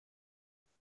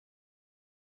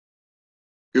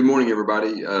Good morning,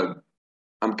 everybody.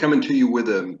 I'm coming to you with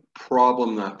a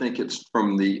problem. I think it's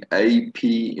from the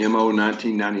APMO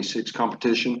 1996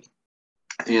 competition.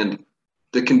 And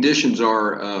the conditions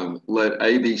are let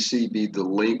A, B, C be the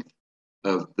length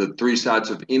of the three sides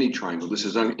of any triangle. This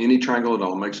is on any triangle at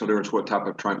all. It makes no difference what type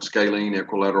of triangle, scalene,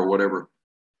 equilateral, whatever.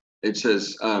 It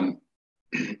says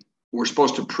we're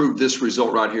supposed to prove this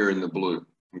result right here in the blue.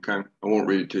 Okay, I won't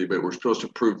read it to you, but we're supposed to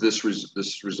prove this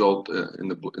result in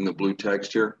the blue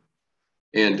text here.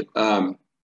 And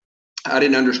I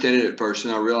didn't understand it at first,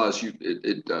 and I realized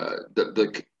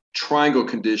the triangle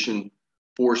condition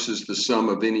forces the sum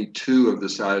of any two of the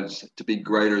sides to be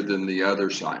greater than the other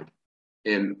side.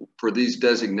 And for these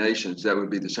designations, that would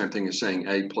be the same thing as saying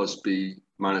A plus B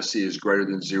minus C is greater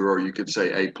than 0, or you could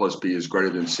say A plus B is greater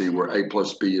than C, where A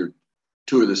plus B are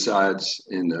two of the sides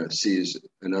and C is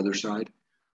another side.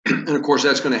 And of course,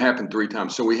 that's going to happen 3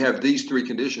 times. So we have these 3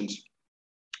 conditions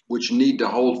which need to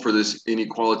hold for this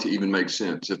inequality to even make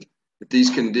sense. If these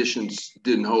conditions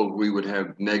didn't hold, we would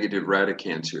have negative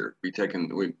radicands here. We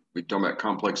talking about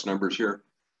complex numbers here.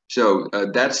 So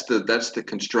that's the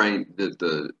constraint that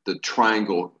the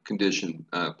triangle condition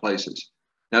places.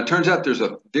 Now it turns out there's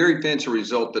a very fancy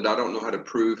result that I don't know how to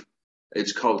prove.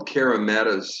 It's called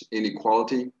Karamata's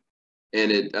inequality,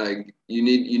 and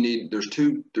there's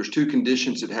two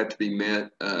conditions that have to be met.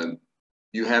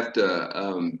 You have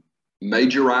to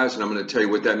majorize, and I'm going to tell you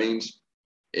what that means.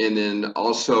 And then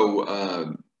also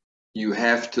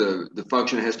the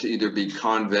function has to either be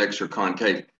convex or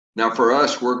concave. Now for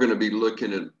us, we're going to be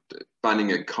looking at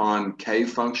finding a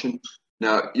concave function.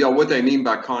 Now, what they mean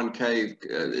by concave,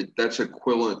 that's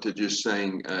equivalent to just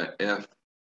saying F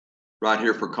right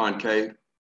here for concave.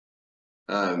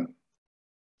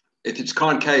 If it's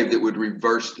concave, that would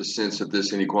reverse the sense of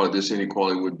this inequality. This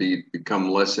inequality would become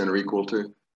less than or equal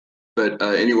to. But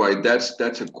anyway,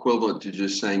 that's equivalent to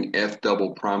just saying F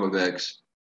double prime of X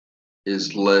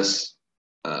is less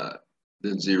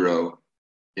than 0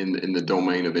 in the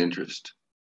domain of interest,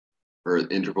 or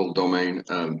interval domain.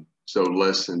 So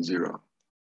less than 0.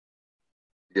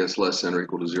 I guess less than or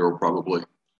equal to 0 probably.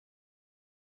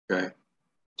 Okay.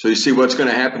 So you see what's going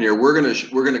to happen here. We're going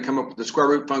to come up with the square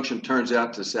root function turns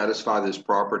out to satisfy this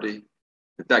property.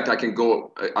 In fact,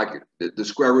 the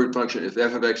square root function, if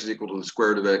f of x is equal to the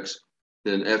square root of x,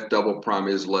 then f double prime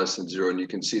is less than 0. And you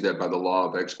can see that by the law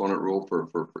of exponent rule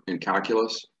in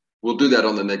calculus. We'll do that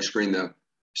on the next screen though.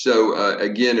 So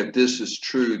again, if this is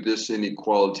true, this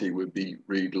inequality would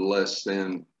read less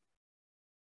than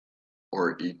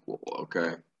or equal,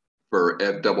 okay, for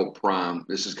f double prime.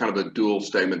 This is kind of a dual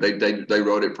statement. They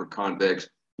wrote it for convex,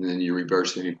 and then you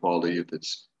reverse the inequality if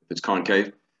it's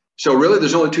concave. So really,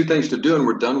 there's only 2 things to do, and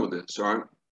we're done with this. All right.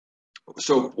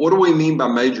 So what do we mean by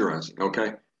majorizing?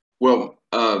 Okay. Well,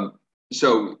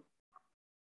 so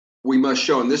we must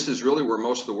show, and this is really where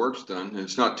most of the work's done, and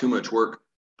it's not too much work.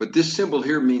 But this symbol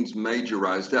here means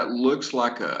majorized. That looks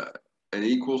like a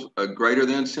greater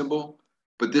than symbol,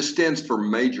 but this stands for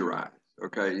majorized.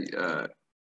 Okay.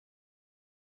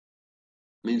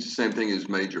 Means the same thing as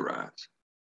majorized.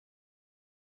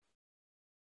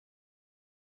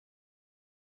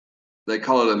 They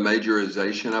call it a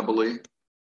majorization, I believe.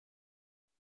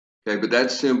 Okay, but that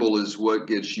symbol is what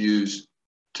gets used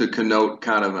to connote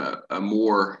kind of a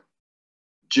more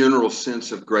general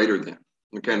sense of greater than.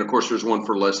 Okay, and of course there's one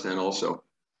for less than also.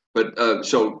 But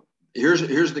so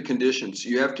here's the conditions.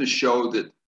 You have to show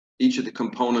that each of the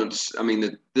components,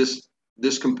 that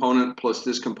this component plus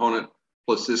this component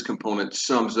plus this component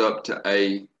sums up to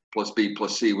A plus B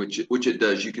plus C, which it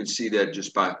does. You can see that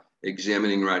just by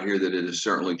examining right here that it is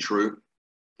certainly true.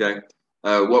 Okay.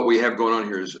 What we have going on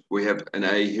here is we have an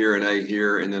A here,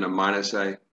 and then a minus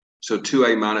A. So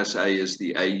 2A minus A is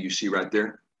the A you see right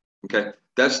there. Okay.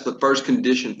 That's the first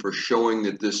condition for showing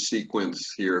that this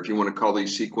sequence here, if you want to call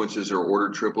these sequences or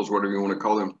ordered triples, whatever you want to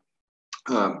call them,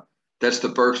 that's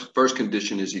the first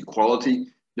condition is equality.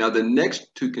 Now the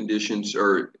next 2 conditions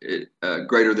are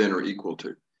greater than or equal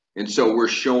to. And so we're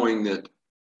showing that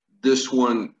this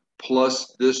one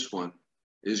plus this one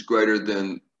is greater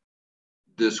than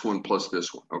this one plus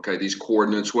this one. Okay, these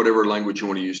coordinates, whatever language you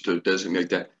want to use to designate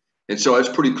that. And so it's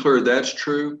pretty clear that's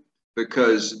true,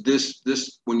 because this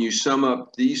when you sum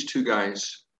up these 2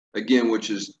 guys, again, which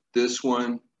is this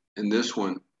one and this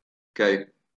one, okay,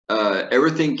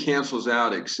 everything cancels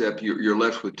out except you're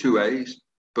left with 2 A's.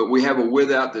 But we have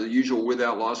the usual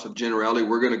without loss of generality.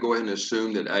 We're going to go ahead and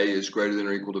assume that A is greater than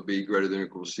or equal to B, greater than or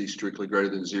equal to C, strictly greater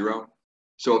than 0.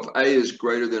 So if A is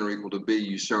greater than or equal to B,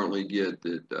 you certainly get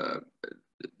that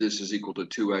this is equal to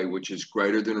 2A, which is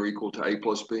greater than or equal to A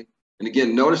plus B. And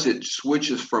again, notice it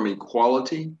switches from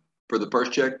equality for the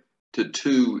first check to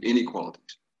two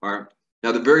inequalities. All right.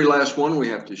 Now, the very last one we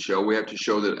have to show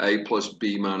that a plus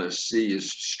b minus c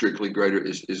is strictly greater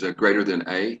than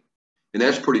a, and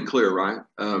that's pretty clear, right?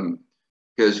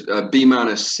 Because b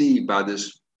minus c, by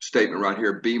this statement right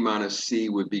here, b minus c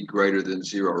would be greater than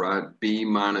 0, right? B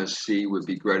minus c would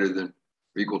be greater than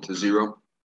or equal to 0,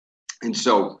 and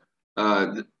so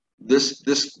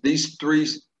these three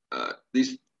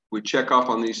we check off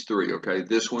on these three. Okay,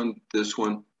 this one,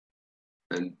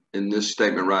 and this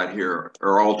statement right here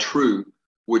are all true,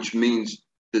 which means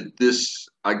that this,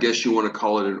 I guess you want to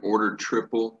call it an ordered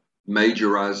triple,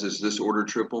 majorizes this ordered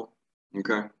triple.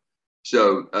 Okay,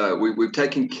 so we've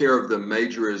taken care of the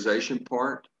majorization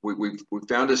part. We've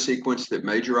found a sequence that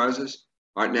majorizes.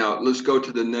 All right, now let's go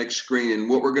to the next screen, and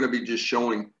what we're going to be just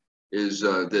showing is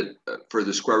that for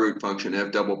the square root function,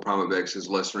 f double prime of x is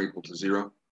less than or equal to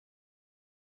 0.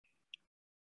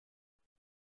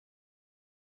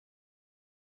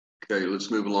 Okay,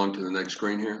 let's move along to the next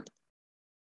screen here.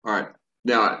 All right,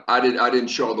 now I didn't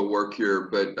show all the work here,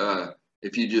 but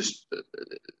if you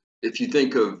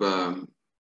think of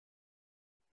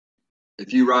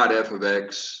if you write f of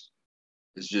x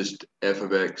is just f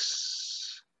of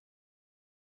x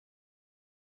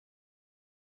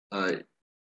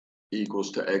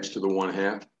equals to x to the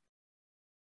 1/2.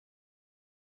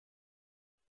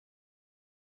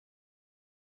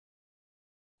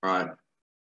 All right.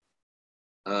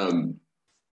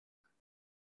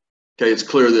 Okay, it's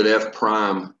clear that f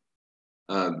prime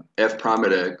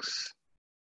at x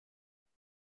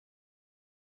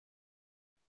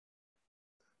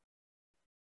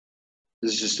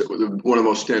this is just one of the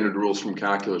most standard rules from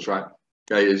calculus, right?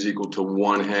 Okay, is equal to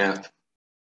 1/2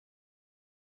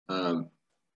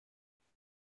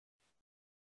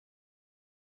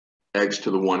 x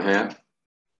to the 1/2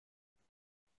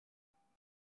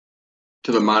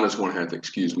 to the minus 1/2,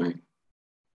 excuse me,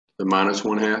 the minus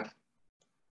 1/2.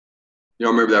 You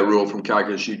all remember that rule from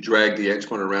calculus? You drag the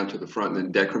exponent around to the front and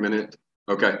then decrement it.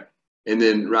 Okay, and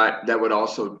then right, that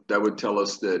would tell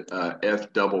us that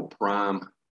f double prime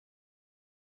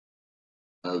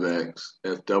of x,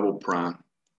 f double prime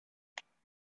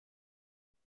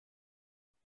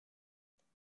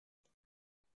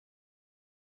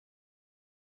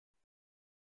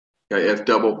okay, f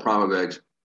double prime of x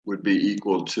would be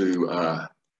equal to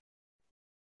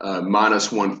minus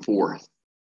 1/4.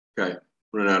 Okay,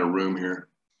 running out of room here.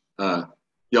 Y'all,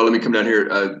 let me come down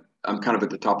here. I'm kind of at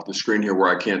the top of the screen here where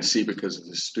I can't see because of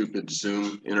this stupid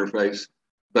Zoom interface.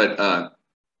 But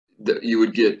you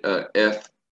would get f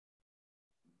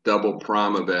double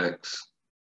prime of x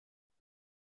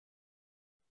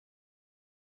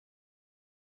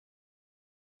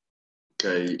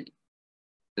okay,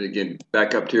 and again,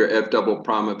 back up to here, f double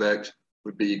prime of x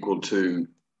would be equal to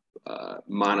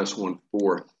minus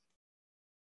 1/4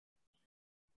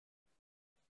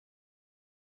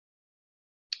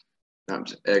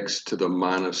 times x to the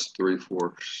minus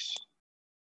 3/4,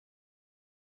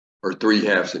 or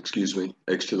 3/2, excuse me,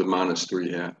 x to the minus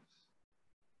 3/2.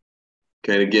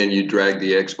 Okay, and again, you drag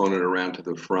the exponent around to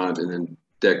the front and then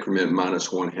decrement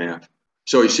minus 1/2.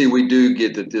 So you see, we do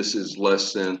get that this is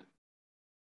less than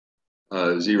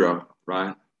 0,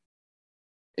 right?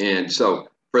 And so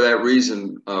for that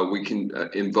reason, we can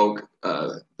invoke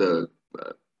the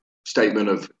statement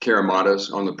of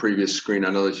Karamata's on the previous screen.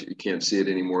 I know that you can't see it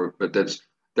anymore, but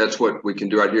that's what we can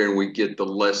do right here, and we get the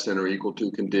less than or equal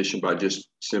to condition by just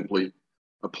simply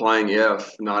applying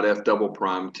f, not f double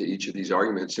prime, to each of these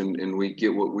arguments, and we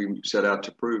get what we set out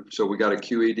to prove. So we got a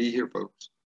QED here, folks.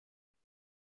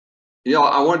 Yeah,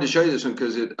 I wanted to show you this one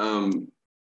because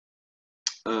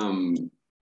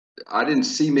I didn't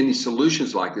see many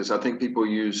solutions like this. I think people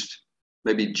used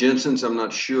maybe Jensen's, I'm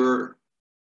not sure,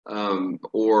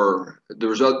 or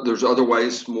there's other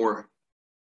ways, more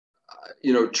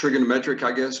trigonometric,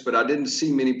 I guess, but I didn't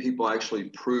see many people actually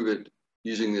prove it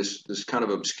using this kind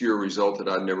of obscure result that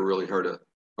I'd never really heard of.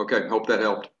 Okay, hope that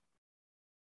helped.